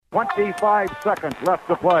25 seconds left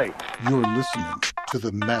to play. You're listening to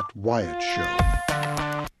the Matt Wyatt Show.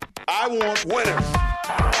 I want winners.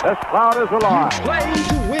 This crowd is alive. You play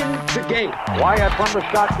to win the game. Wyatt from the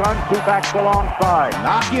shotgun, two backs alongside.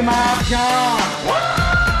 Knock him out, John.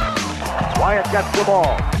 Wyatt gets the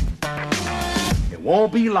ball. It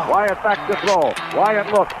won't be long. Wyatt back to throw.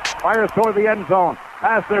 Wyatt looks, fires toward the end zone.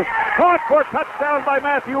 Passes, caught for touchdown by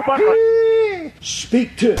Matthew Butler.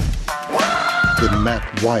 Speak to The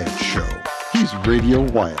Matt Wyatt Show. He's Radio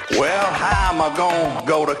Wyatt. Well, how am I going to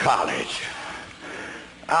go to college?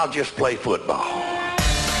 I'll just play football.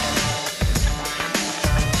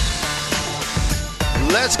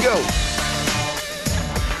 Let's go.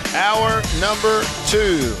 Hour number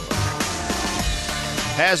 2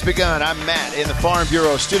 has begun. I'm Matt in the Farm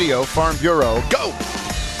Bureau studio. Farm Bureau, go!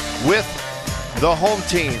 With the home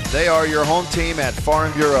team. They are your home team at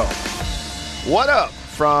Farm Bureau. What up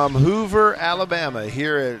from Hoover, Alabama,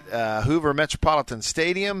 here at Hoover Metropolitan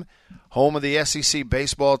Stadium, home of the SEC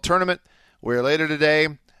baseball tournament, where later today,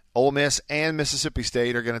 Ole Miss and Mississippi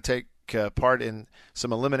State are going to take part in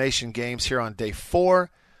some elimination games here on day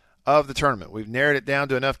 4 of the tournament. We've narrowed it down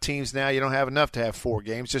to enough teams now. You don't have enough to have 4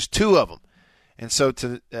 games, just 2 of them. And so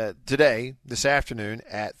today, this afternoon,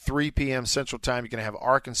 at 3 p.m. Central Time, you're going to have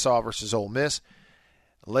Arkansas versus Ole Miss.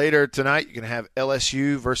 Later tonight, you're going to have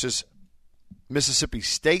LSU versus Mississippi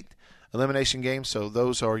State elimination games. So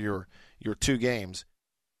those are your 2 games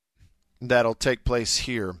that'll take place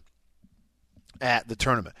here at the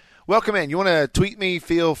tournament. Welcome in. You want to tweet me?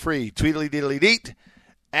 Feel free. Tweedly-diddly-deet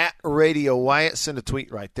at Radio Wyatt. Send a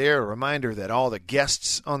tweet right there. A reminder that all the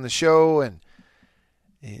guests on the show and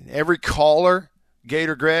every caller,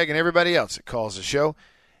 Gator Greg, and everybody else that calls the show,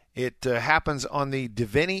 it happens on the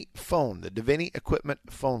Davini phone, the Davini Equipment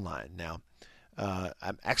phone line. Now,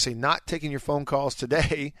 I'm actually not taking your phone calls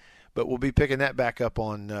today, but we'll be picking that back up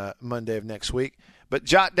on Monday of next week. But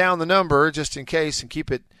jot down the number just in case and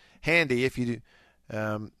keep it handy. If you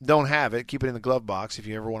don't have it, keep it in the glove box. If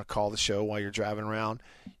you ever want to call the show while you're driving around,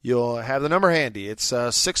 you'll have the number handy. It's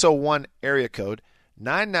 601 area code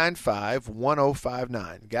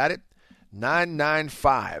 995-1059. Got it?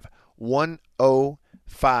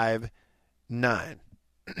 995-1059.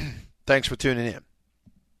 Thanks for tuning in.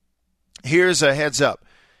 Here's a heads up.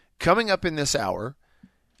 Coming up in this hour,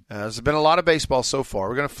 there's been a lot of baseball so far.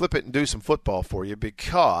 We're going to flip it and do some football for you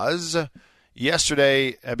because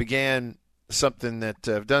yesterday I began something that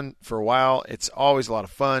I've done for a while. It's always a lot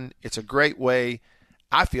of fun. It's a great way.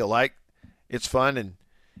 I feel like it's fun, and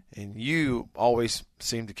you always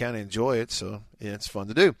seem to kind of enjoy it, so it's fun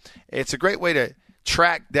to do. It's a great way to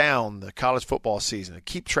track down the college football season, to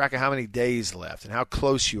keep track of how many days left and how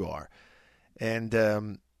close you are. And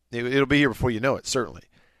it'll be here before you know it, certainly.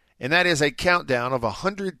 And that is a countdown of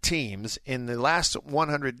 100 teams in the last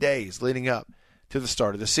 100 days leading up to the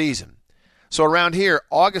start of the season. So around here,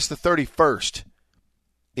 August the 31st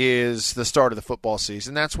is the start of the football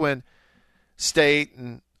season. That's when State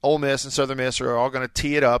and Ole Miss and Southern Miss are all going to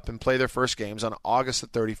tee it up and play their first games on August the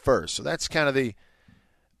 31st. So that's kind of the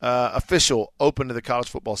official open to the college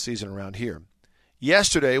football season around here.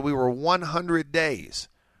 Yesterday, we were 100 days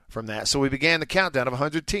from that. So we began the countdown of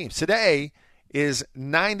 100 teams. Today is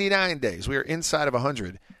 99 days. We are inside of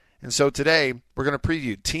 100. And so today, we're going to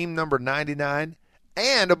preview team number 99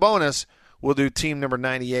 and a bonus. We'll do team number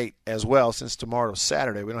 98 as well. Since tomorrow's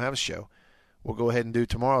Saturday, we don't have a show. We'll go ahead and do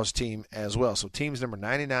tomorrow's team as well. So teams number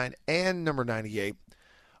 99 and number 98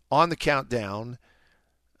 on the countdown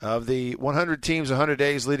of the 100 teams, 100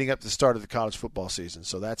 days leading up to the start of the college football season.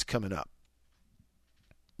 So that's coming up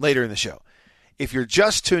later in the show. If you're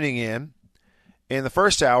just tuning in the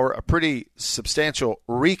first hour, a pretty substantial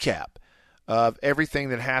recap of everything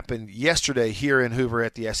that happened yesterday here in Hoover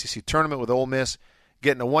at the SEC tournament with Ole Miss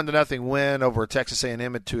getting a 1-0 win over Texas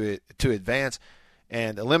A&M to advance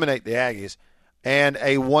and eliminate the Aggies, and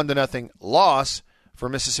a 1-0 loss for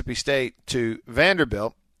Mississippi State to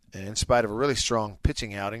Vanderbilt, in spite of a really strong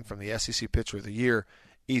pitching outing from the SEC Pitcher of the Year,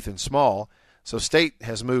 Ethan Small. So State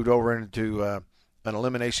has moved over into an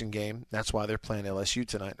elimination game. That's why they're playing LSU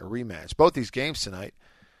tonight in a rematch. Both these games tonight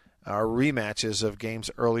are rematches of games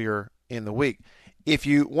earlier in the week. If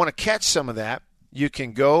you want to catch some of that, you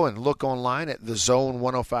can go and look online at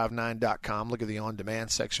thezone1059.com. Look at the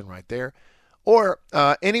on-demand section right there. Or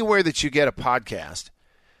anywhere that you get a podcast,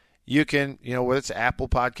 you can, whether it's Apple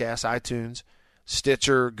Podcasts, iTunes,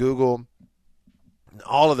 Stitcher, Google,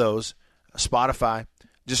 all of those, Spotify,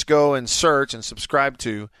 just go and search and subscribe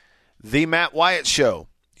to The Matt Wyatt Show.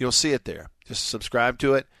 You'll see it there. Just subscribe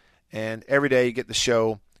to it, and every day you get the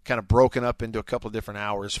show kind of broken up into a couple of different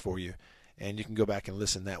hours for you. and you can go back and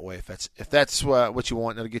listen that way if that's what you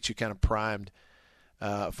want. It'll get you kind of primed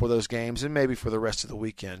for those games and maybe for the rest of the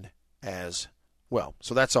weekend as well.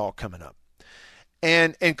 So that's all coming up.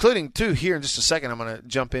 And including, too, here in just a second, I'm going to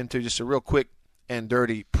jump into just a real quick and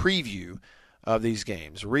dirty preview of these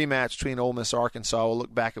games. A rematch between Ole Miss and Arkansas. We'll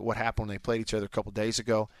look back at what happened when they played each other a couple days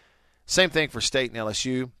ago. Same thing for State and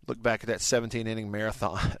LSU. Look back at that 17-inning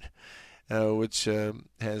marathon, which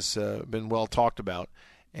has been well talked about,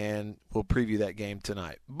 and we'll preview that game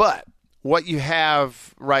tonight. But what you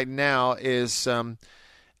have right now is a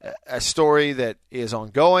story that is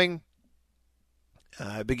ongoing.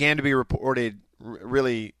 It began to be reported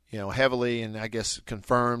really, heavily and I guess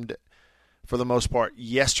confirmed for the most part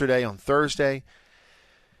yesterday on Thursday,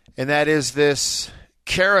 and that is this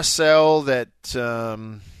carousel that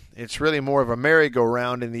it's really more of a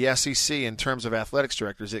merry-go-round in the SEC in terms of athletics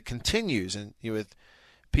directors. It continues and with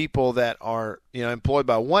people that are employed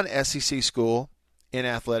by one SEC school in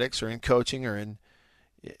athletics or in coaching or in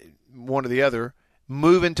one or the other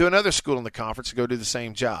move into another school in the conference to go do the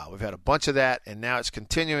same job. We've had a bunch of that, and now it's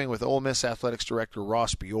continuing with Ole Miss athletics director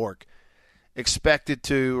Ross Bjork expected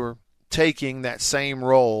to or taking that same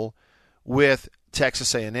role with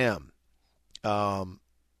Texas A&M.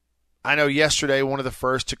 I know yesterday one of the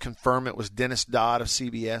first to confirm it was Dennis Dodd of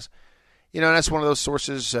CBS. And that's one of those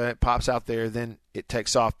sources. It pops out there, then it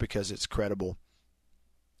takes off because it's credible.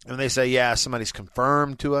 And they say, yeah, somebody's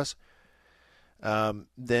confirmed to us.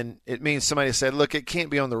 Then it means somebody said, look, it can't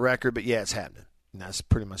be on the record, but yeah, it's happening. And that's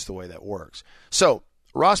pretty much the way that works. So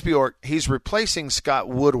Ross Bjork, he's replacing Scott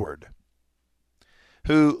Woodward,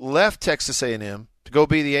 who left Texas A&M to go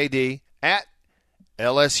be the AD at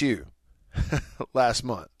LSU last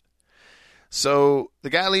month. So the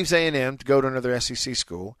guy leaves A&M to go to another SEC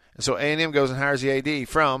school, and so A&M goes and hires the AD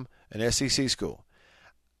from an SEC school.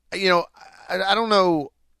 I don't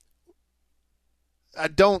know. I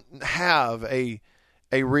don't have a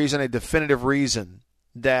reason, a definitive reason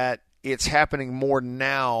that it's happening more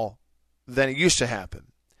now than it used to happen.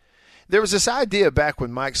 There was this idea back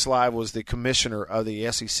when Mike Slive was the commissioner of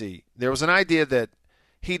the SEC. There was an idea that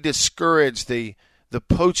he discouraged the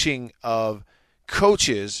poaching of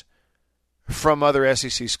coaches from other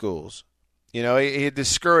SEC schools. He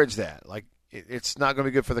discouraged that. Like, it's not going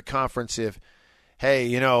to be good for the conference if,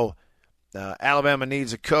 hey, Alabama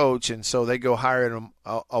needs a coach, and so they go hire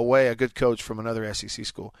away a good coach from another SEC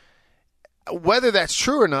school. Whether that's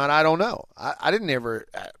true or not, I don't know. I didn't ever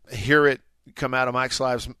hear it come out of Mike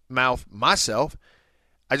Slive's mouth myself.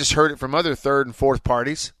 I just heard it from other third and fourth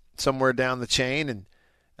parties somewhere down the chain, and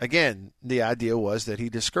again, the idea was that he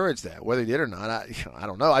discouraged that. Whether he did or not, I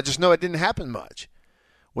don't know. I just know it didn't happen much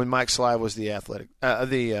when Mike Slive was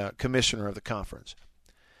the commissioner of the conference.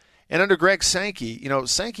 And under Greg Sankey,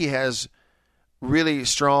 Sankey has really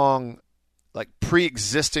strong,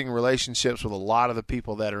 pre-existing relationships with a lot of the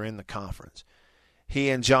people that are in the conference. He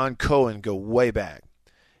and John Cohen go way back.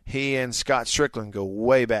 He and Scott Strickland go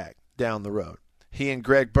way back down the road. He and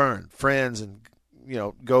Greg Byrne, friends, and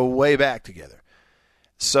go way back together.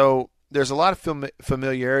 So there's a lot of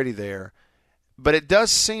familiarity there, but it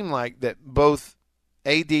does seem like that both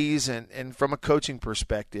ADs and from a coaching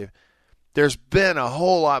perspective, there's been a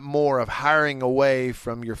whole lot more of hiring away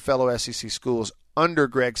from your fellow SEC schools under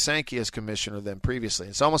Greg Sankey as commissioner than previously.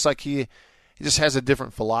 It's almost like he just has a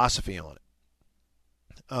different philosophy on it.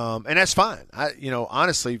 And that's fine.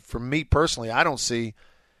 Honestly, for me personally, I don't see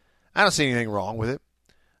anything wrong with it.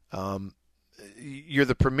 You're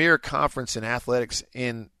the premier conference in athletics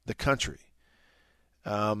in the country.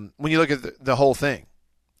 When you look at the whole thing,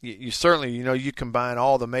 you certainly, you combine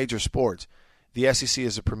all the major sports. The SEC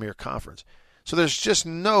is a premier conference. So there's just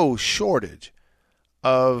no shortage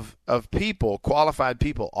of people, qualified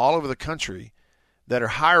people all over the country that are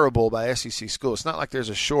hireable by SEC schools. It's not like there's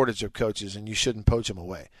a shortage of coaches and you shouldn't poach them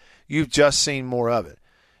away. You've just seen more of it.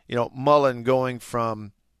 Mullen going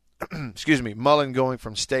from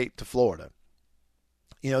State to Florida.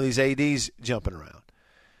 These ADs jumping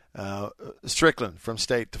around. Strickland from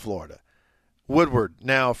State to Florida. Woodward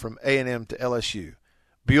now from A&M to LSU.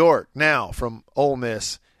 Bjork now from Ole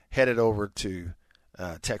Miss headed over to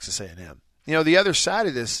Texas A&M. The other side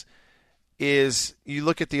of this is you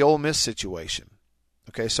look at the Ole Miss situation.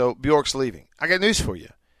 Okay, so Bjork's leaving. I got news for you.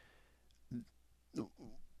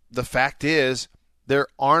 The fact is there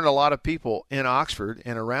aren't a lot of people in Oxford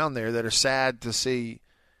and around there that are sad to see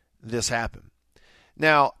this happen.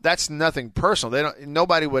 Now, that's nothing personal.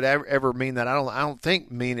 Nobody would ever mean that. I don't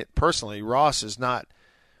think mean it personally. Ross has not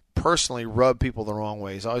personally rubbed people the wrong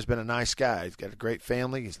way. He's always been a nice guy. He's got a great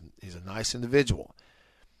family. He's a nice individual.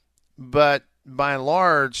 But by and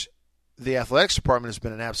large, the athletics department has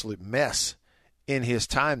been an absolute mess in his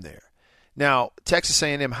time there. Now, Texas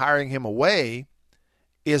A&M hiring him away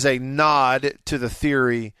is a nod to the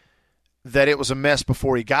theory that it was a mess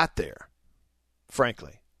before he got there,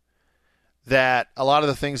 frankly. That a lot of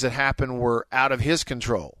the things that happened were out of his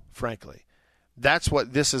control, frankly. That's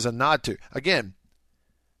what this is a nod to. Again,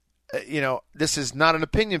 this is not an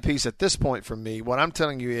opinion piece at this point from me. What I'm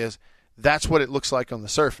telling you is that's what it looks like on the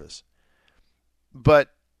surface. But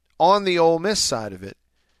on the Ole Miss side of it,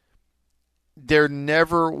 there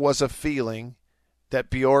never was a feeling that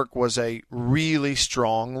Bjork was a really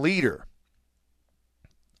strong leader.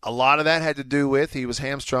 A lot of that had to do with he was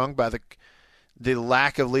hamstrung by the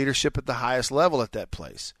lack of leadership at the highest level at that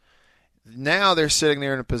place. Now they're sitting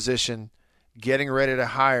there in a position getting ready to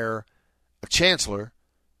hire a chancellor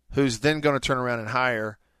who's then going to turn around and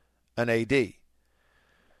hire an AD.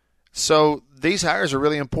 So these hires are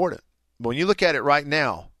really important. But when you look at it right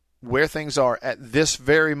now, where things are at this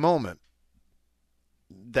very moment,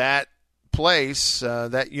 that place,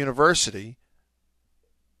 that university,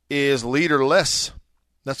 is leaderless.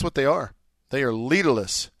 That's what they are. They are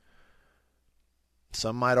leaderless.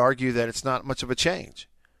 Some might argue that it's not much of a change,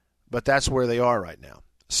 but that's where they are right now.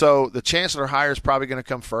 So the chancellor hire is probably going to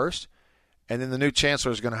come first, and then the new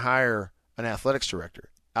chancellor is going to hire an athletics director.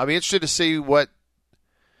 I'll be interested to see what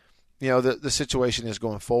the situation is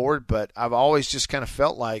going forward, but I've always just kind of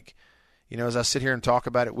felt like, as I sit here and talk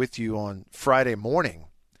about it with you on Friday morning,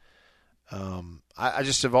 I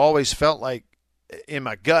just have always felt like in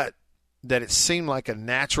my gut that it seemed like a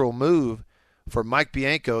natural move for Mike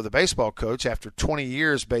Bianco, the baseball coach, after 20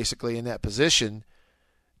 years basically in that position,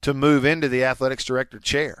 to move into the athletics director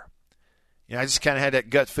chair. I just kind of had that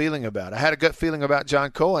gut feeling about it. I had a gut feeling about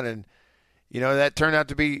John Cohen, and that turned out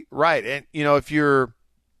to be right. And if you're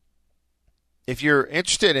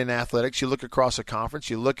interested in athletics, you look across the conference,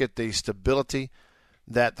 you look at the stability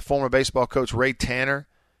that the former baseball coach Ray Tanner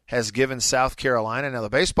has given South Carolina. Now, the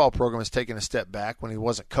baseball program has taken a step back when he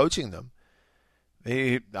wasn't coaching them.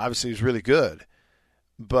 He obviously was really good.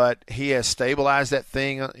 But he has stabilized that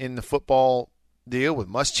thing in the football deal with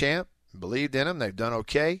Muschamp, believed in him. They've done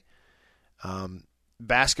okay.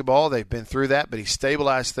 Basketball, they've been through that, but he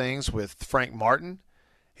stabilized things with Frank Martin.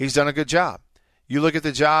 He's done a good job. You look at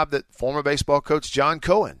the job that former baseball coach John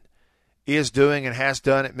Cohen is doing and has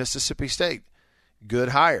done at Mississippi State. Good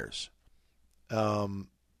hires.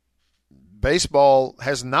 Baseball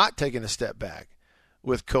has not taken a step back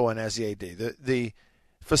with Cohen as the AD. The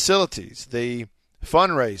facilities, the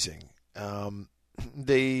fundraising,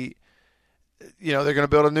 they're going to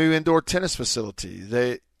build a new indoor tennis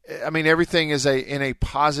facility. Everything is in a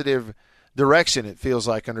positive direction, it feels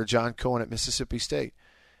like, under John Cohen at Mississippi State.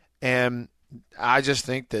 And I just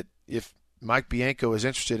think that if Mike Bianco is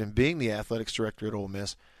interested in being the athletics director at Ole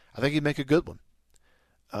Miss, I think he'd make a good one.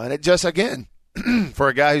 And it just, again, for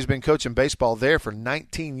a guy who's been coaching baseball there for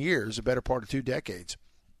 19 years, a better part of 2 decades,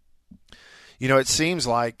 it seems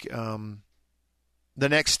like the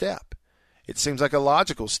next step. It seems like a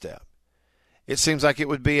logical step. It seems like it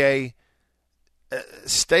would be a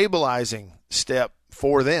stabilizing step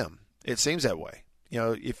for them. It seems that way.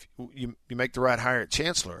 If you make the right hire at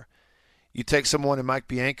chancellor, you take someone in Mike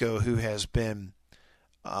Bianco who has been,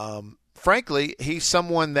 frankly, he's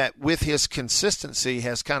someone that with his consistency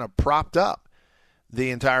has kind of propped up the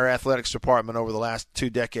entire athletics department over the last 2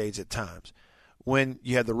 decades at times. When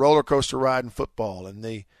you had the roller coaster ride in football and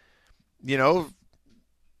the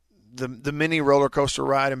mini roller coaster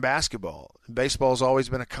ride in basketball. Baseball has always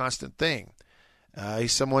been a constant thing.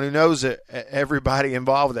 He's someone who knows everybody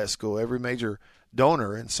involved with that school, every major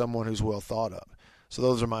donor, and someone who's well thought of. So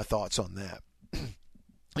those are my thoughts on that.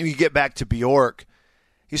 You get back to Bjork,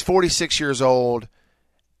 he's 46 years old,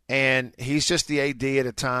 and he's just the AD at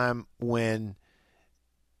a time when,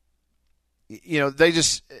 they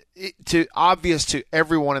just, obvious to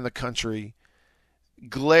everyone in the country,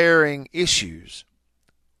 glaring issues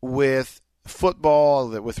with football,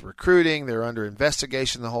 with recruiting. They're under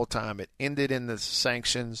investigation the whole time. It ended in the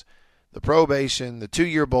sanctions, the probation, the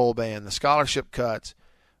 2-year bowl ban, the scholarship cuts,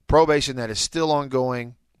 probation that is still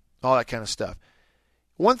ongoing, all that kind of stuff.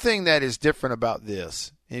 One thing that is different about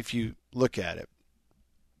this, if you look at it,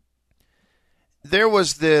 there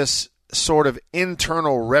was this sort of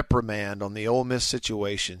internal reprimand on the Ole Miss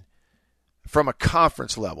situation from a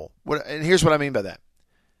conference level. And here's what I mean by that.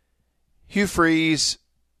 Hugh Freeze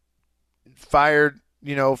fired,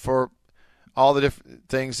 for all the different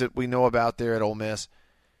things that we know about there at Ole Miss.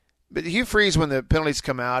 But Hugh Freeze, when the penalties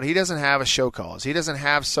come out, he doesn't have a show cause. He doesn't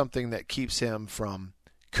have something that keeps him from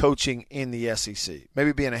coaching in the SEC.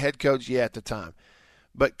 Maybe being a head coach, at the time.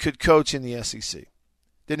 But could coach in the SEC.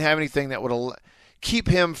 Didn't have anything that would keep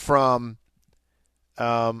him from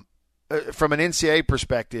from an NCAA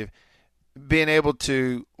perspective, being able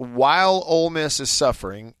to, while Ole Miss is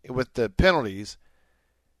suffering with the penalties,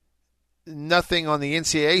 nothing on the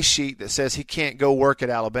NCAA sheet that says he can't go work at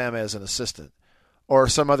Alabama as an assistant or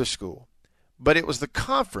some other school. But it was the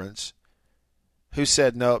conference who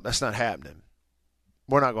said, no, that's not happening.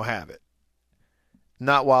 We're not going to have it.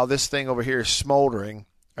 Not while this thing over here is smoldering.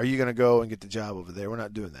 Are you going to go and get the job over there? We're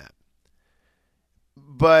not doing that.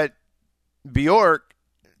 But Bjork,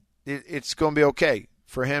 it's going to be okay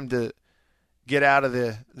for him to get out of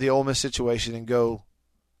the Ole Miss situation and go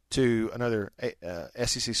to another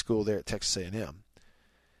SEC school there at Texas A&M.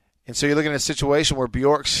 And so you're looking at a situation where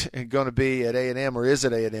Bjork's going to be at A&M or is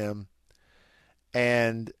at A&M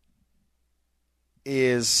and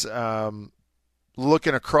is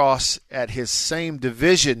looking across at his same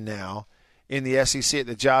division now in the SEC at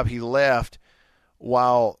the job he left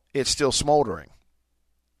while it's still smoldering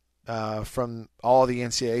from all the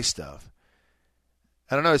NCAA stuff.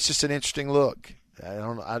 I don't know. It's just an interesting look.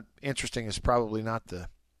 Interesting is probably not the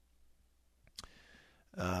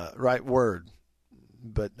right word,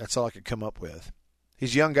 but that's all I could come up with.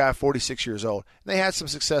 He's a young guy, 46 years old. They had some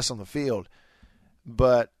success on the field,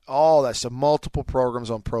 but all that's multiple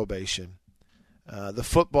programs on probation. The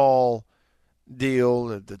football deal,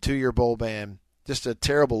 the 2-year bowl ban, just a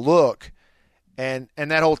terrible look. And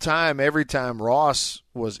that whole time, every time Ross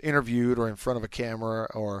was interviewed or in front of a camera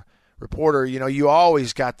or reporter, you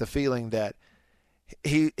always got the feeling that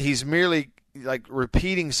he's merely like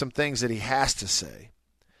repeating some things that he has to say,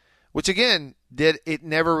 which again, it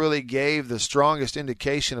never really gave the strongest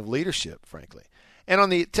indication of leadership, frankly. And on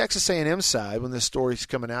the Texas A&M side, when this story's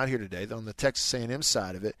coming out here today, on the Texas A&M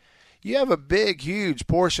side of it, you have a big, huge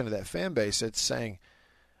portion of that fan base that's saying,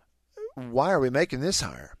 why are we making this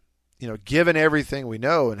hire? Given everything we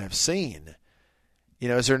know and have seen,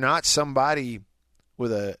 is there not somebody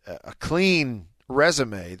with a clean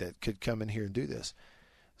resume that could come in here and do this?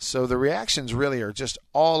 So the reactions really are just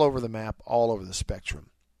all over the map, all over the spectrum.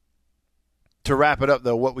 To wrap it up,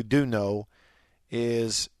 though, what we do know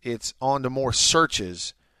is it's on to more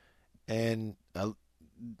searches. And,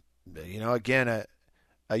 again,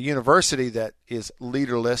 a university that is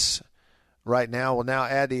leaderless right now will now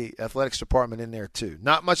add the athletics department in there too.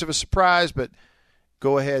 Not much of a surprise, but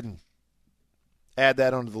go ahead and add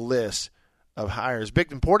that onto the list of hires.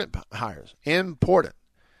 Big, important hires. Important.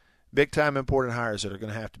 Big-time important hires that are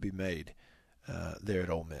going to have to be made there at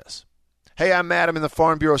Ole Miss. Hey, I'm Matt. I'm in the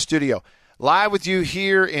Farm Bureau studio. Live with you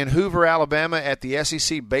here in Hoover, Alabama at the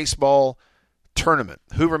SEC Baseball Tournament.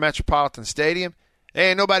 Hoover Metropolitan Stadium. There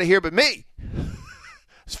ain't nobody here but me.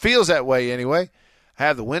 It feels that way anyway. I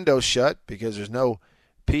have the windows shut because there's no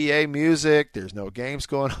PA music. There's no games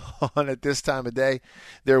going on at this time of day.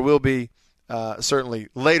 There will be certainly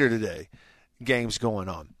later today games going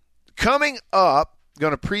on. Coming up,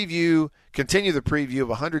 going to continue the preview of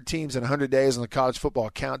 100 teams in 100 days on the College Football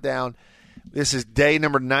Countdown. This is day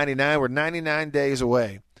number 99. We're 99 days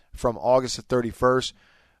away from August the 31st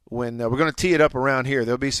when we're going to tee it up around here.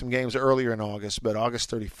 There'll be some games earlier in August, but August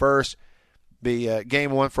 31st, be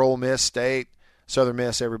game one for Ole Miss, State, Southern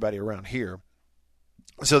Miss, everybody around here.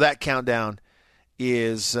 So that countdown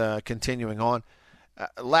is continuing on.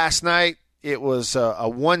 Last night, it was a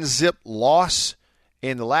 1-zip loss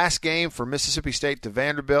in the last game for Mississippi State to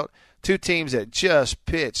Vanderbilt. Two teams that just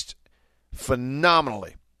pitched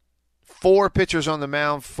phenomenally. 4 pitchers on the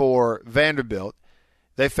mound for Vanderbilt.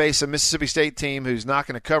 They face a Mississippi State team who's not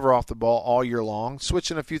going to cover off the ball all year long,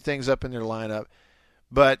 switching a few things up in their lineup.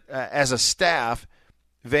 But as a staff,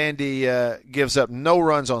 Vandy gives up no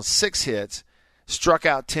runs on 6 hits, struck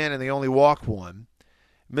out 10, and they only walked 1.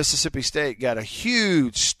 Mississippi State got a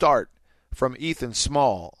huge start from Ethan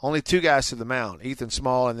Small. Only 2 guys to the mound, Ethan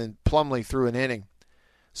Small and then Plumlee threw an inning.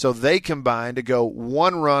 So they combined to go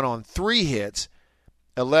 1 run on 3 hits,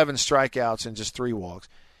 11 strikeouts, and just 3 walks.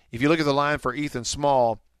 If you look at the line for Ethan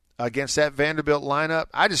Small against that Vanderbilt lineup,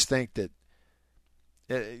 I just think that,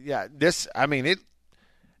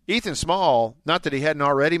 Ethan Small, not that he hadn't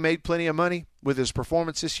already made plenty of money with his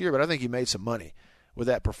performance this year, but I think he made some money with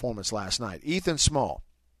that performance last night. Ethan Small,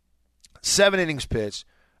 7 innings pitched,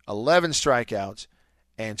 11 strikeouts,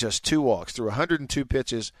 and just 2 walks. Through 102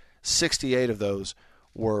 pitches, 68 of those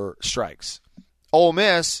were strikes. Ole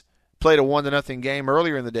Miss played a 1-0 game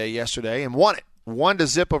earlier in the day yesterday and won it.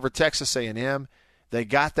 1-0 over Texas A&M. They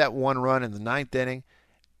got that 1 run in the 9th inning.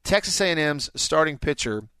 Texas A&M's starting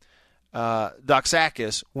pitcher,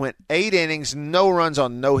 Doxakis, went 8 innings, no runs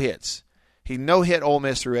on no hits. He no-hit Ole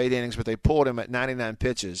Miss through 8 innings, but they pulled him at 99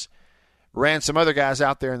 pitches. Ran some other guys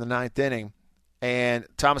out there in the 9th inning, and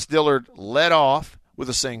Thomas Dillard led off with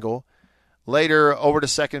a single. later over to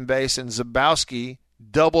second base, and Zabowski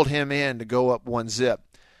doubled him in to go up 1-0.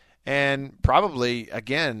 And probably,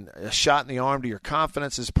 again, a shot in the arm to your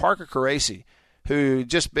confidence is Parker Caracci, who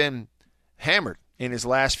just been hammered in his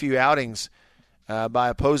last few outings by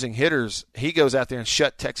opposing hitters. He goes out there and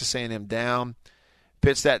shut Texas A&M down,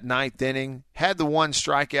 pitched that 9th inning, had the 1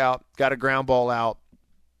 strikeout, got a ground ball out,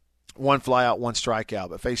 1 fly out, 1 strikeout,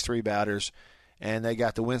 but faced 3 batters, and they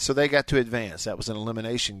got the win. So they got to advance. That was an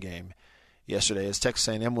elimination game yesterday as Texas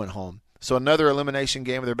A&M went home. So another elimination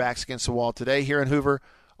game with their backs against the wall today here in Hoover.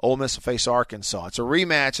 Ole Miss will face Arkansas. It's a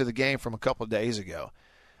rematch of the game from a couple of days ago.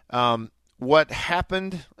 What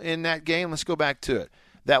happened in that game? Let's go back to it.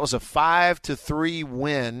 That was a 5-3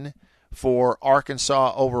 win for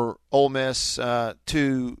Arkansas over Ole Miss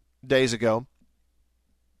 2 days ago.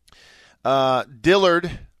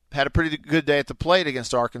 Dillard had a pretty good day at the plate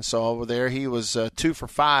against Arkansas over there. He was 2 for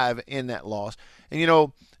 5 in that loss. And, it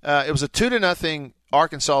was a 2-0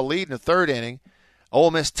 Arkansas lead in the 3rd inning.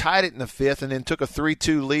 Ole Miss tied it in the 5th and then took a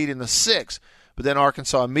 3-2 lead in the 6th. But then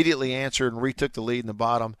Arkansas immediately answered and retook the lead in the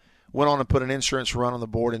bottom, went on to put an insurance run on the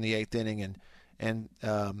board in the 8th inning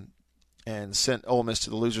and sent Ole Miss to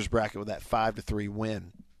the loser's bracket with that 5-3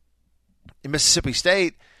 win. In Mississippi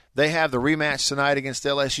State, they have the rematch tonight against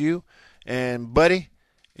LSU. And, buddy,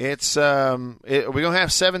 it's we're going to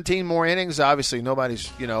have 17 more innings. Obviously, nobody's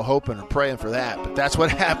hoping or praying for that, but that's what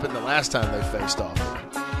happened the last time they faced off.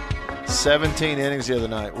 17 innings the other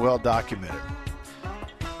night, well documented.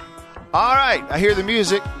 All right, I hear the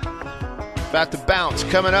music. About to bounce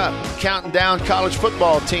coming up. Counting down college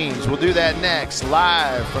football teams. We'll do that next,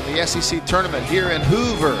 live from the SEC tournament here in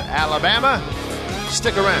Hoover, Alabama.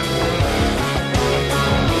 Stick around.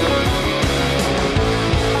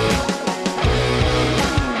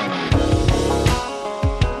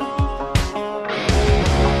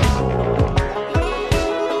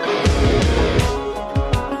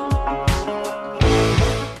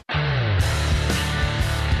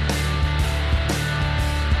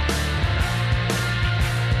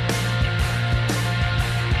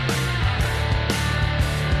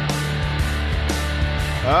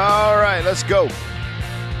 All right, let's go.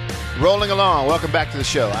 Rolling along. Welcome back to the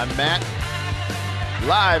show. I'm Matt,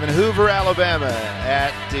 live in Hoover, Alabama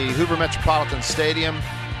at the Hoover Metropolitan Stadium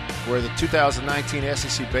where the 2019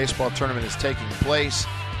 SEC baseball tournament is taking place.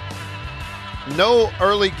 No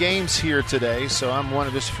early games here today, so I'm one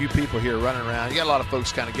of just a few people here running around. You got a lot of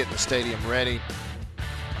folks kind of getting the stadium ready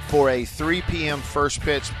for a 3 p.m. first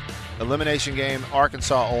pitch elimination game,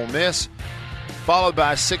 Arkansas-Ole Miss, followed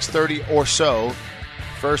by 6:30 or so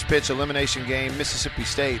first pitch elimination game, Mississippi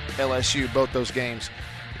State, LSU, both those games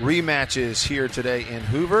rematches here today in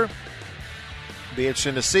Hoover. Be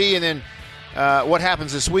interesting to see. And then what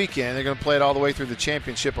happens this weekend. They're going to play it all the way through the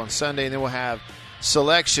championship on Sunday, and then we'll have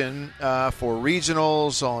selection for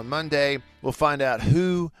regionals on Monday. We'll find out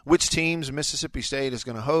which teams Mississippi State is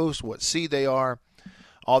going to host, what seed they are,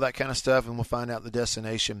 all that kind of stuff, and we'll find out the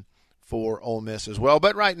destination for Ole Miss as well.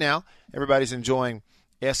 But right now, everybody's enjoying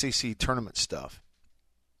SEC tournament stuff.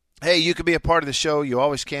 Hey, you can be a part of the show. You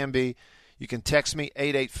always can be. You can text me,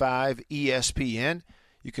 885-ESPN.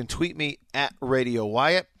 You can tweet me at Radio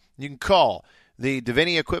Wyatt. You can call the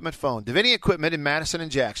Davini Equipment phone. Davini Equipment in Madison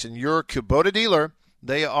and Jackson, your Kubota dealer.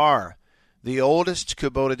 They are the oldest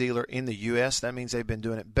Kubota dealer in the U.S. That means they've been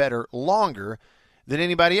doing it better, longer than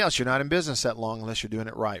anybody else. You're not in business that long unless you're doing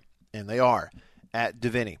it right, and they are at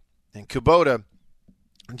Davini. And Kubota,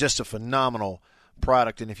 just a phenomenal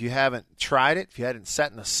product. And if you haven't tried it, if you hadn't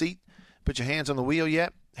sat in a seat, put your hands on the wheel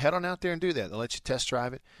yet, head on out there and do that. They'll let you test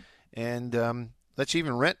drive it and let you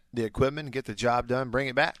even rent the equipment and get the job done, bring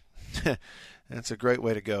it back. That's a great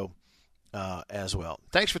way to go as well.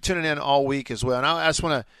 Thanks for tuning in all week as well. And I just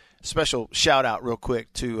want a special shout out real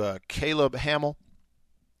quick to Caleb Hamill,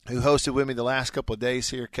 who hosted with me the last couple of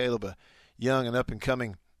days here. Caleb, a young and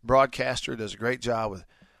up-and-coming broadcaster, does a great job with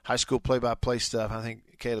high school play-by-play stuff. I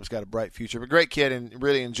think Caleb's got a bright future. But great kid, and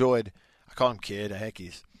really enjoyed, I call him kid. Heck,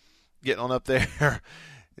 he's getting on up there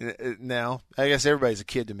now. I guess everybody's a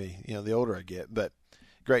kid to me, the older I get. But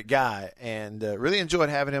great guy, and really enjoyed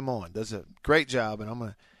having him on. Does a great job, and I'm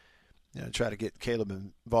going to try to get Caleb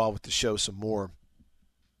involved with the show some more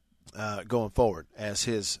going forward as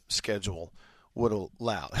his schedule would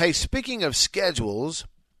allow. Hey, speaking of schedules,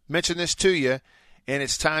 mention this to you, and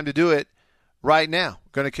it's time to do it right now.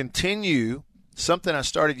 Going to continue something I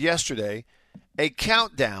started yesterday, a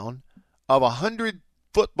countdown of 100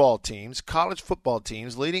 football teams, college football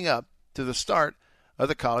teams, leading up to the start of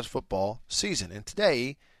the college football season. And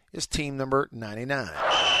today is team number 99.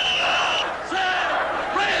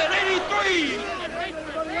 Red 83!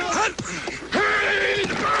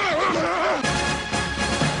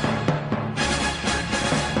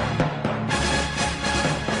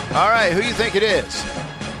 All right, who you think it is?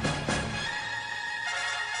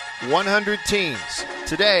 100 teams.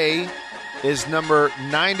 Today is number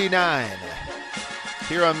 99.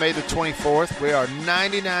 Here on May the 24th, we are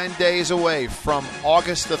 99 days away from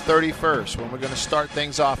August the 31st when we're going to start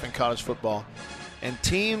things off in college football. And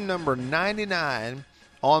team number 99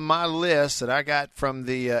 on my list that I got from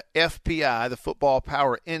the FPI, the Football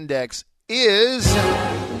Power Index, is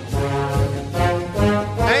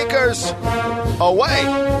Anchors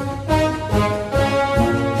Away.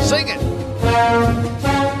 Sing it.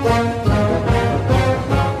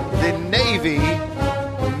 The Navy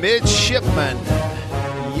Midshipmen.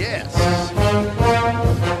 Yes.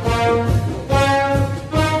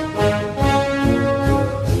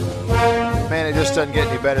 Man, it just doesn't get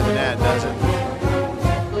any better than that, does it?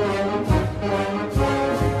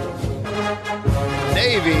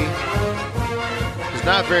 Navy was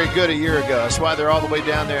not very good a year ago. That's why they're all the way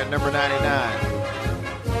down there at number 99.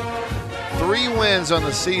 3 wins on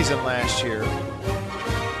the season last year.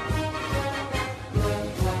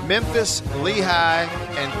 Memphis, Lehigh,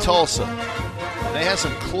 and Tulsa. They had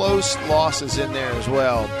some close losses in there as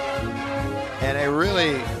well. And a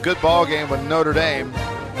really good ball game with Notre Dame.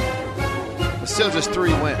 But still just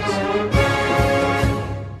 3 wins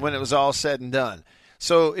when it was all said and done.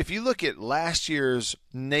 So if you look at last year's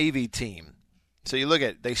Navy team, so you look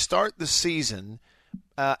at, they start the season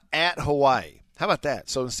at Hawaii. How about that?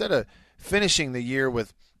 So instead of finishing the year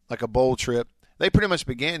with like a bowl trip, they pretty much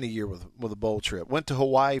began the year with a bowl trip. Went to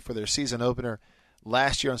Hawaii for their season opener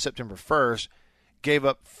last year on September 1st. Gave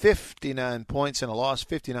up 59 points in a loss,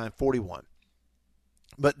 59-41.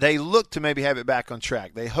 But they looked to maybe have it back on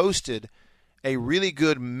track. They hosted a really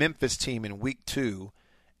good Memphis team in week 2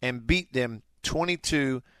 and beat them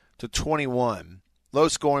 22-21. Low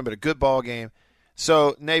scoring, but a good ball game.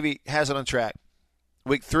 So Navy has it on track.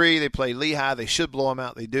 Week 3, they play Lehigh. They should blow them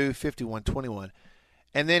out. They do, 51-21.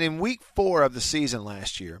 And then in week 4 of the season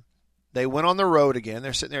last year, they went on the road again.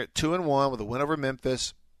 They're sitting there at 2-1 with a win over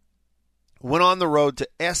Memphis. Went on the road to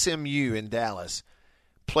SMU in Dallas.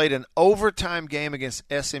 Played an overtime game against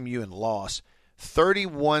SMU and lost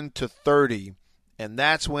 31-30. And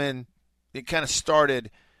that's when it kind of started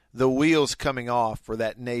the wheels coming off for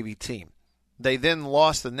that Navy team. They then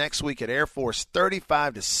lost the next week at Air Force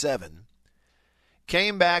 35-7.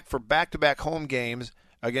 Came back for back-to-back home games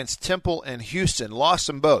against Temple and Houston. Lost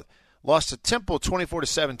them both. Lost to Temple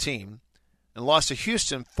 24-17 and lost to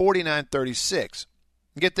Houston 49-36.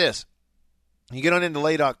 Get this. You get on into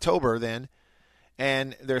late October then,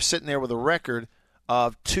 and they're sitting there with a record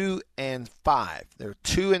of 2-5. They're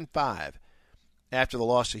 2-5 after the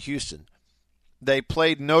loss to Houston. They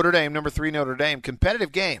played Notre Dame, number 3 Notre Dame,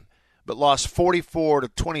 competitive game, but lost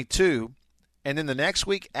 44-22. And then the next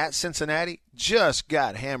week at Cincinnati, just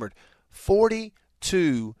got hammered 42-0.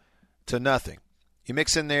 You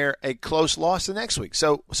mix in there a close loss the next week.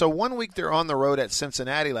 So 1 week they're on the road at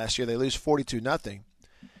Cincinnati last year. They lose 42-0.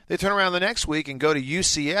 They turn around the next week and go to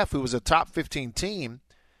UCF, who was a top 15 team,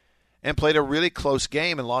 and played a really close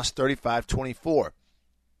game and lost 35-24.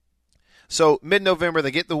 So mid-November,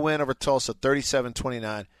 they get the win over Tulsa,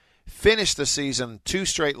 37-29. Finish the season 2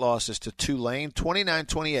 straight losses to Tulane,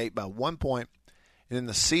 29-28 by 1 point. And in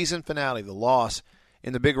the season finale, the loss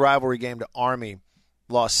in the big rivalry game to Army,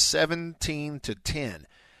 lost 17-10.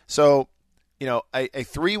 So, you know, a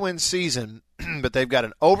 3-win season, but they've got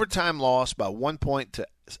an overtime loss by 1 point to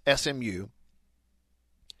SMU.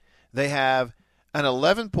 They have an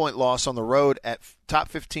 11-point loss on the road at top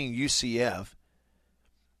 15 UCF.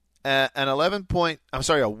 A 1-point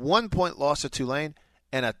loss to Tulane,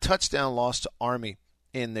 and a touchdown loss to Army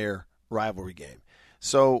in their rivalry game.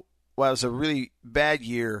 So while it was a really bad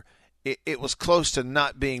year, it was close to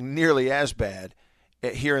not being nearly as bad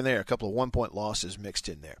here and there. A couple of 1-point losses mixed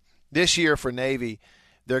in there. This year for Navy,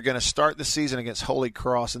 they're going to start the season against Holy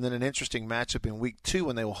Cross, and then an interesting matchup in week 2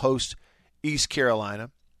 when they will host East Carolina,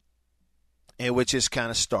 which is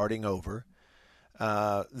kind of starting over.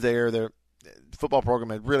 Their football program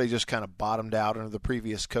had really just kind of bottomed out under the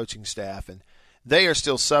previous coaching staff, and they are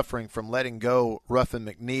still suffering from letting go Ruffin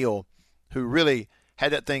McNeil, who really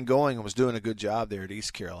had that thing going and was doing a good job there at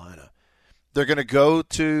East Carolina. They're going to go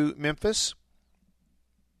to Memphis,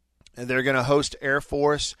 and they're going to host Air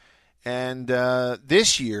Force. And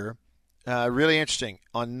this year, really interesting,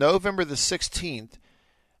 on November the 16th,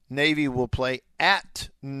 Navy will play at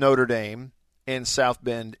Notre Dame in South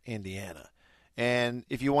Bend, Indiana. And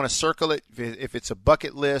if you want to circle it, if it's a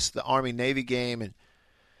bucket list, the Army-Navy game, and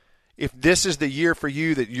if this is the year for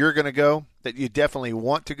you that you're going to go, that you definitely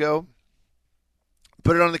want to go,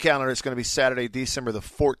 put it on the calendar. It's going to be Saturday, December the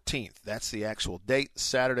 14th. That's the actual date,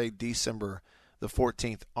 Saturday, December the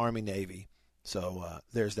 14th Army-Navy. So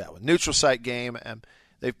there's that one. Neutral site game.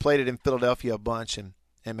 They've played it in Philadelphia a bunch, and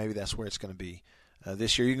maybe that's where it's going to be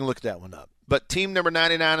this year. You can look that one up. But team number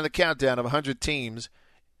 99 in the countdown of 100 teams,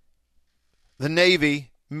 the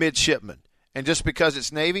Navy Midshipmen. And just because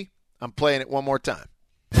it's Navy, I'm playing it one more time.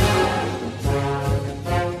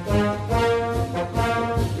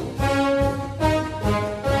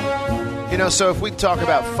 You know, so if we talk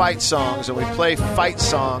about fight songs and we play fight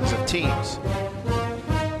songs of teams,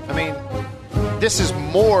 I mean, this is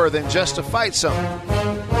more than just a fight song.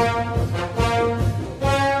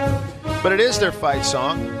 But it is their fight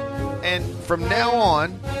song, and from now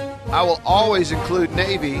on, I will always include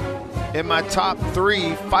Navy in my top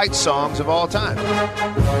 3 fight songs of all time.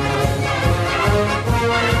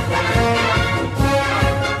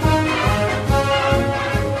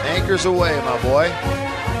 Anchors away, my boy.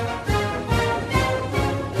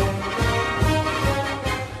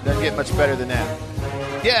 Doesn't get much better than that.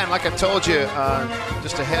 Yeah, and like I told you,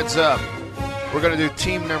 just a heads up, we're going to do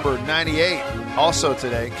team number 98 also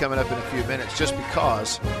today, coming up in a few minutes, just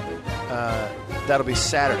because that'll be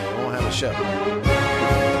Saturday. We won't have a show.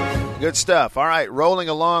 Good stuff. All right, rolling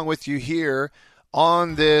along with you here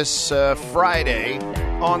on this Friday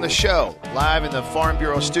on the show, live in the Farm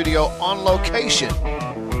Bureau studio on location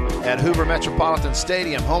at Hoover Metropolitan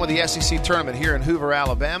Stadium, home of the SEC tournament here in Hoover,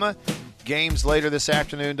 Alabama. Games later this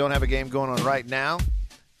afternoon. Don't have a game going on right now,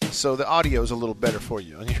 so the audio is a little better for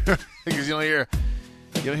you because you don't hear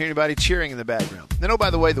anybody cheering in the background. And oh,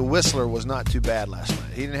 by the way, the Whistler was not too bad last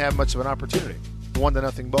night. He didn't have much of an opportunity.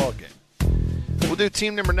 1-0 ball game. We'll do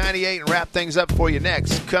team number 98 and wrap things up for you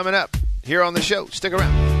next. Coming up here on the show. Stick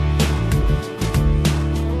around.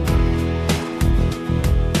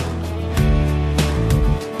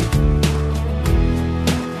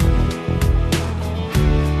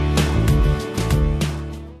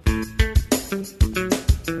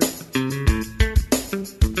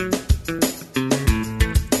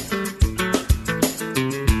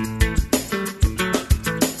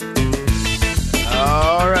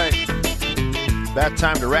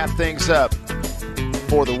 Time to wrap things up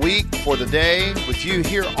for the week, for the day, with you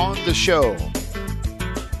here on the show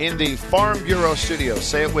in the Farm Bureau studio.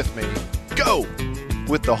 Say it with me. Go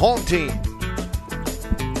with the home team.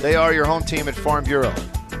 They are your home team at Farm Bureau.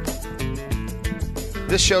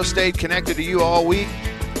 This show stayed connected to you all week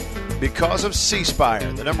because of C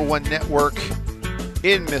Spire, the #1 network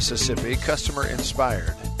in Mississippi, customer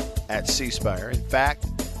inspired at C Spire. In fact,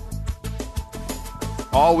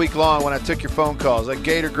 all week long when I took your phone calls, like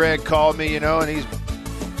Gator Greg called me, and I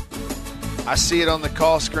see it on the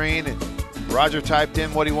call screen, and Roger typed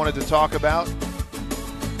in what he wanted to talk about.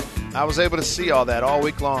 I was able to see all that all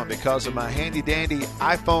week long because of my handy-dandy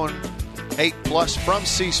iPhone 8 Plus from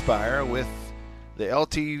C Spire with the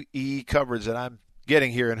LTE coverage that I'm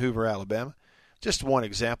getting here in Hoover, Alabama. Just one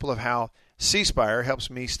example of how C Spire helps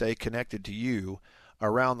me stay connected to you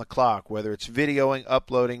around the clock, whether it's videoing,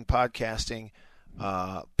 uploading, podcasting,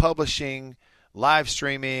 publishing, live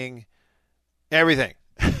streaming, everything.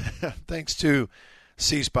 Thanks to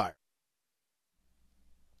C Spire.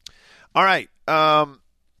 All right.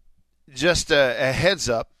 Just a heads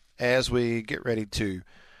up as we get ready to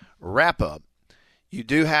wrap up. You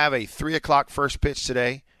do have a 3 o'clock first pitch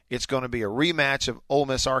today. It's going to be a rematch of Ole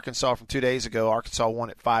Miss Arkansas from 2 days ago. Arkansas won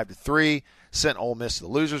it 5-3, sent Ole Miss to the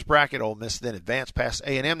losers bracket. Ole Miss then advanced past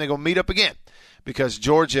A&M. They're going to meet up again because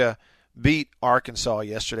Georgia beat Arkansas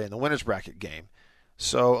yesterday in the winners bracket game.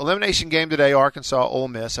 So elimination game today, Arkansas, Ole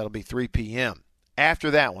Miss. That'll be 3 p.m.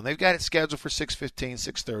 After that one, they've got it scheduled for 6:15,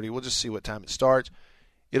 6:30. We'll just see what time it starts.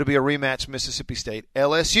 It'll be a rematch, Mississippi State,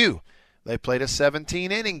 LSU. They played a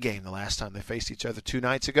 17-inning game the last time they faced each other 2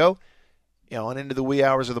 nights ago, and into the wee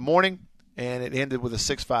hours of the morning, and it ended with a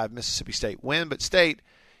 6-5 Mississippi State win. But State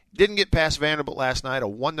didn't get past Vanderbilt last night, a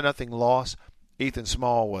 1-0 loss. Ethan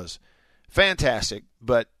Small was fantastic,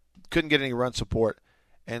 but couldn't get any run support.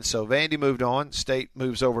 And so Vandy moved on. State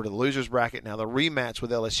moves over to the losers bracket. Now the rematch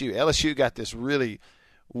with LSU. LSU got this really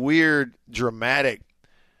weird, dramatic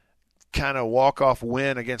kind of walk-off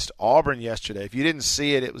win against Auburn yesterday. If you didn't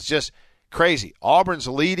see it, it was just crazy. Auburn's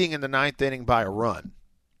leading in the 9th inning by a run.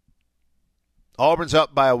 Auburn's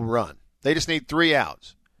up by a run. They just need 3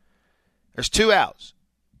 outs. There's 2 outs.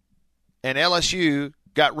 And LSU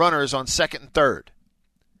got runners on 2nd and 3rd.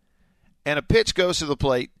 And a pitch goes to the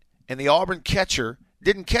plate, and the Auburn catcher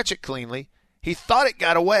didn't catch it cleanly. He thought it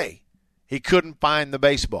got away. He couldn't find the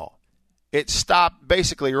baseball. It stopped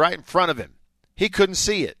basically right in front of him. He couldn't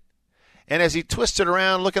see it. And as he twisted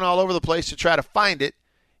around looking all over the place to try to find it,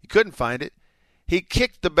 he couldn't find it. He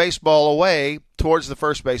kicked the baseball away towards the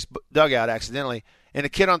first base dugout accidentally, And the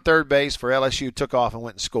kid on third base for LSU took off and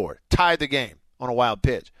went and scored. Tied the game on a wild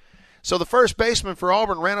pitch. So the first baseman for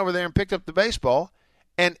Auburn ran over there and picked up the baseball,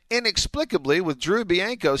 and inexplicably, with Drew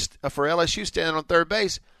Bianco for LSU standing on third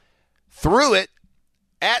base, threw it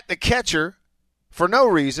at the catcher for no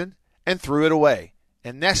reason and threw it away.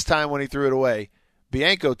 And next time when he threw it away,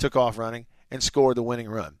 Bianco took off running and scored the winning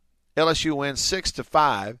run. LSU wins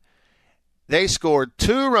 6-5. They scored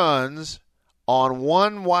 2 runs on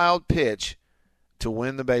one wild pitch to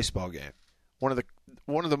win the baseball game. One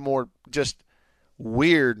of the more just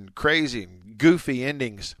weird and crazy and goofy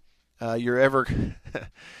endings you're ever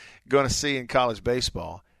going to see in college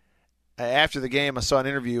baseball. After the game, I saw an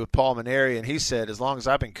interview with Paul Maneri, and he said, as long as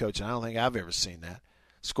I've been coaching, I don't think I've ever seen that.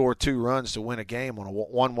 Score 2 runs to win a game on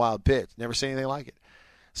one wild pitch. Never seen anything like it.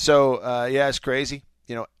 So, yeah, it's crazy.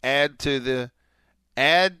 Go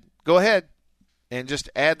ahead and just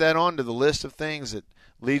add that on to the list of things that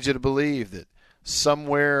leads you to believe that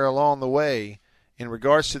somewhere along the way, in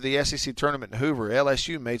regards to the SEC tournament in Hoover,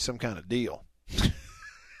 LSU made some kind of deal.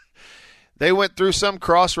 They went through some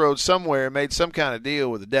crossroads somewhere and made some kind of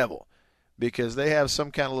deal with the devil, because they have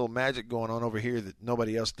some kind of little magic going on over here that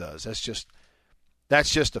nobody else does. That's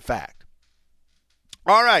just a fact.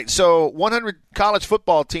 All right, so 100 college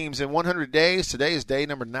football teams in 100 days. Today is day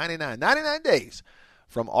number 99. 99 days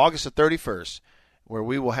from August the 31st, where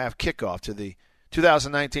we will have kickoff to the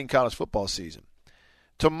 2019 college football season.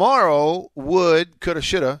 Tomorrow coulda,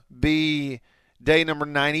 shoulda be day number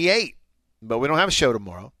 98, but we don't have a show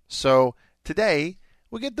tomorrow. So today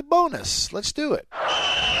we get the bonus. Let's do it.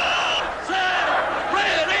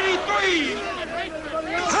 Red 83!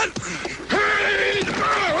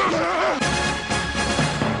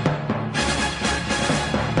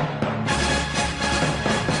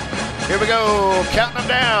 Here we go, counting them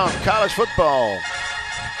down. College football.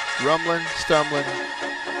 Rumbling, stumbling,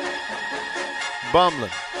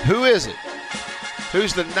 bumbling. Who is it?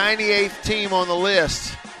 Who's the 98th team on the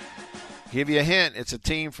list? Give you a hint. It's a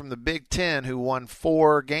team from the Big Ten who won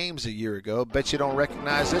 4 games a year ago. Bet you don't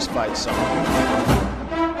recognize this fight song.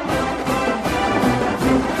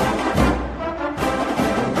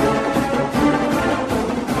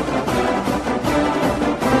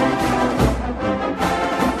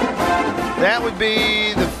 That would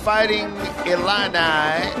be the Fighting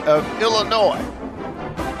Illini of Illinois.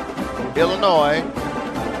 Illinois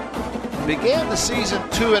began the season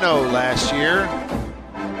 2-0 last year,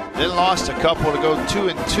 then lost a couple to go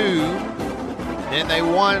 2-2. Then they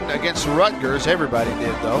won against Rutgers. Everybody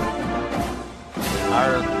did, though.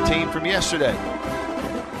 Our team from yesterday.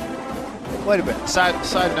 Wait a minute.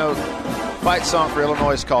 Side note, fight song for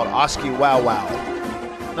Illinois is called Oski Wow Wow.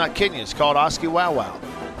 I'm not kidding you. It's called Oski Wow Wow.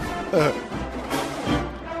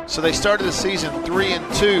 So they started the season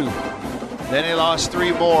 3-2. Then they lost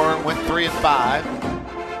 3 more and went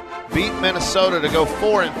 3-5. Beat Minnesota to go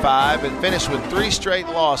 4-5 and finished with 3 straight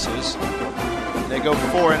losses. They go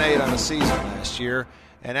 4-8 on the season last year,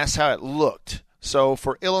 and that's how it looked. So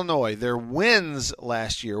for Illinois, their wins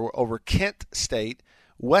last year were over Kent State,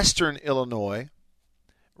 Western Illinois,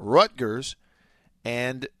 Rutgers,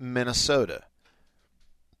 and Minnesota.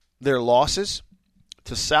 Their losses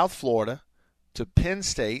to South Florida, to Penn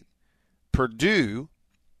State, Purdue,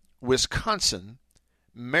 Wisconsin,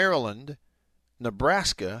 Maryland,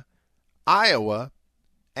 Nebraska, Iowa,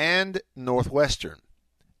 and Northwestern.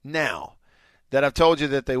 Now that I've told you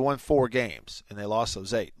that they won 4 games and they lost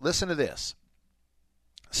those 8, listen to this.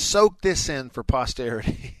 Soak this in for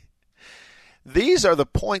posterity. These are the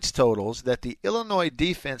points totals that the Illinois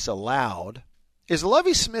defense allowed. Is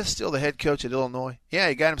Lovie Smith still the head coach at Illinois? Yeah,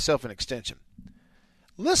 he got himself an extension.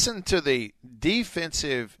 Listen to the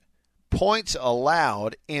defensive points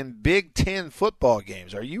allowed in Big Ten football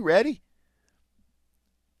games. Are you ready?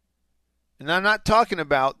 And I'm not talking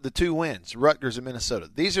about the 2 wins, Rutgers and Minnesota.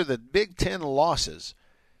 These are the Big Ten losses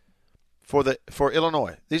for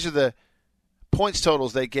Illinois. These are the points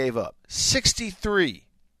totals they gave up. 63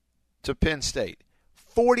 to Penn State,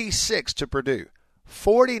 46 to Purdue,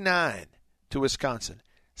 49 to Wisconsin,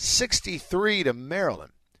 63 to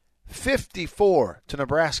Maryland, 54 to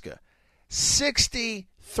Nebraska,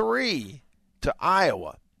 63 to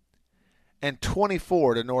Iowa, and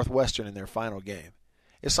 24 to Northwestern in their final game.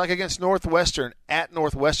 It's like against Northwestern, at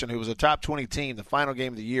Northwestern, who was a top 20 team, the final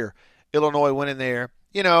game of the year. Illinois went in there,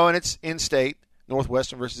 and it's in-state,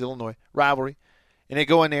 Northwestern versus Illinois, rivalry. And they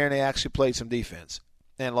go in there and they actually played some defense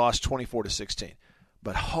and lost 24-16.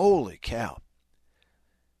 But holy cow.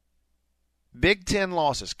 Big Ten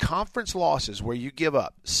losses, conference losses where you give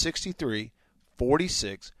up 63,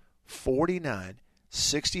 46, 49,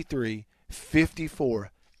 63,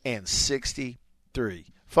 54, and 63.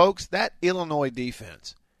 Folks, that Illinois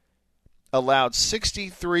defense allowed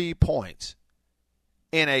 63 points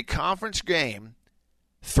in a conference game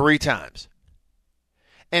 3 times.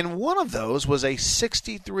 And one of those was a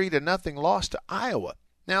 63-0 loss to Iowa.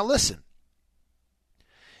 Now listen,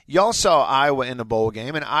 y'all saw Iowa in the bowl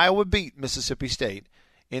game, and Iowa beat Mississippi State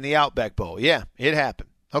in the Outback Bowl. Yeah, it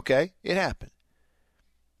happened. Okay, it happened.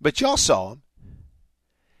 But y'all saw them.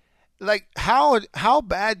 Like, how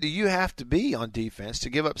bad do you have to be on defense to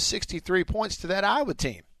give up 63 points to that Iowa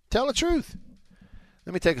team? Tell the truth.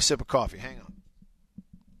 Let me take a sip of coffee. Hang on.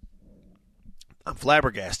 I'm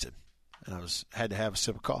flabbergasted. And I had to have a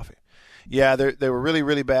sip of coffee. Yeah, they were really,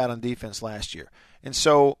 really bad on defense last year. And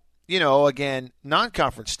so, again,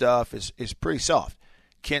 non-conference stuff is pretty soft.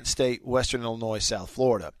 Kent State, Western Illinois, South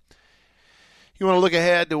Florida. You want to look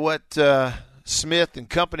ahead to what Smith and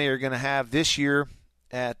company are going to have this year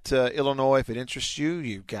at Illinois, if it interests you.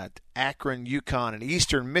 You've got Akron, UConn, and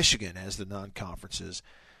Eastern Michigan as the non-conferences.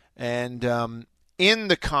 And in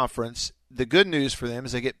the conference, the good news for them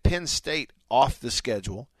is they get Penn State off the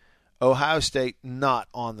schedule, Ohio State not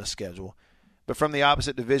on the schedule. But from the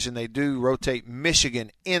opposite division, they do rotate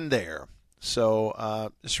Michigan in there.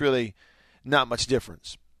 So it's really not much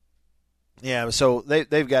difference. Yeah, so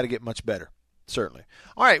they've got to get much better, certainly.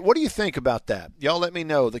 All right, what do you think about that? Y'all let me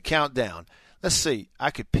know, the countdown. Let's see.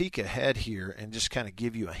 I could peek ahead here and just kind of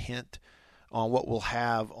give you a hint on what we'll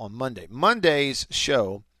have on Monday. Monday's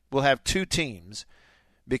show, we'll have 2 teams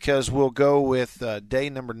because we'll go with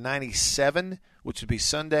day number 97, which would be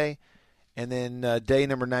Sunday, and then day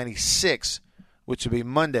number 96, which would be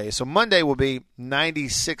Monday. So Monday will be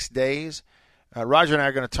 96 days. Roger and I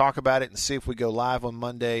are going to talk about it and see if we go live on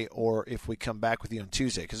Monday or if we come back with you on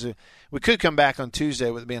Tuesday. Because we could come back on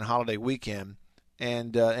Tuesday with it being a holiday weekend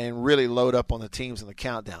and really load up on the teams in the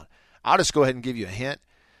countdown. I'll just go ahead and give you a hint.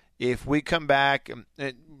 If we come back,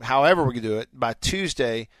 however we can do it, by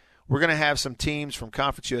Tuesday, we're going to have some teams from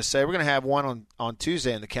Conference USA. We're going to have one on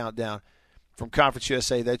Tuesday in the countdown from Conference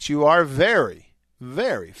USA that you are very,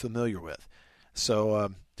 very familiar with.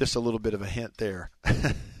 So just a little bit of a hint there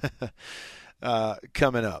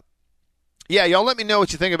coming up. Yeah, y'all let me know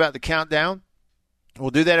what you think about the countdown.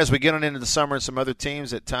 We'll do that as we get on into the summer and some other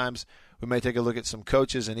teams. At times we may take a look at some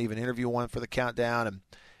coaches and even interview one for the countdown,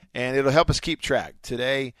 and it'll help us keep track.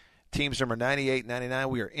 Today, teams number 98, 99,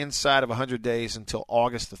 we are inside of 100 days until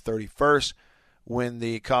August the 31st when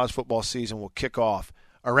the college football season will kick off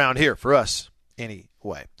around here for us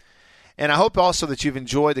anyway. And I hope also that you've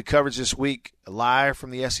enjoyed the coverage this week live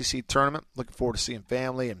from the SEC tournament. Looking forward to seeing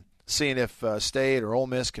family and seeing if State or Ole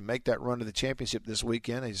Miss can make that run to the championship this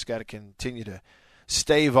weekend. They just got to continue to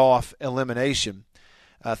stave off elimination.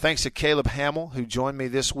 Thanks to Caleb Hamill, who joined me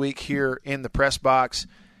this week here in the press box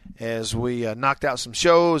as we knocked out some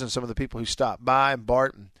shows, and some of the people who stopped by,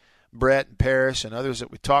 Bart and Brett and Parrish and others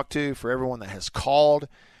that we talked to, for everyone that has called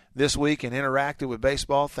this week and interacted with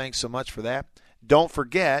baseball. Thanks so much for that. Don't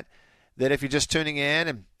forget that if you're just tuning in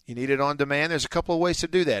and you need it on demand, there's a couple of ways to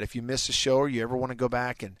do that. If you missed a show or you ever want to go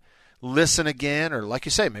back and listen again, or like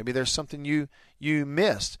you say, maybe there's something you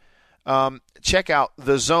missed, check out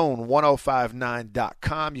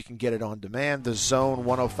thezone1059.com. You can get it on demand,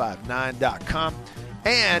 thezone1059.com.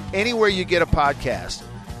 And anywhere you get a podcast,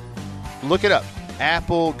 look it up.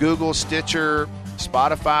 Apple, Google, Stitcher,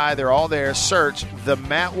 Spotify, they're all there. Search The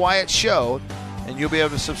Matt Wyatt Show, and you'll be able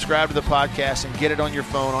to subscribe to the podcast and get it on your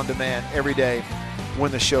phone on demand every day when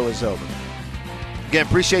the show is over. Again,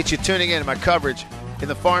 appreciate you tuning in to my coverage in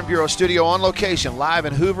the Farm Bureau studio on location, live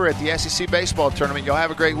in Hoover at the SEC Baseball Tournament. Y'all have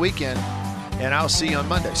a great weekend, and I'll see you on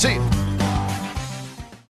Monday. See you.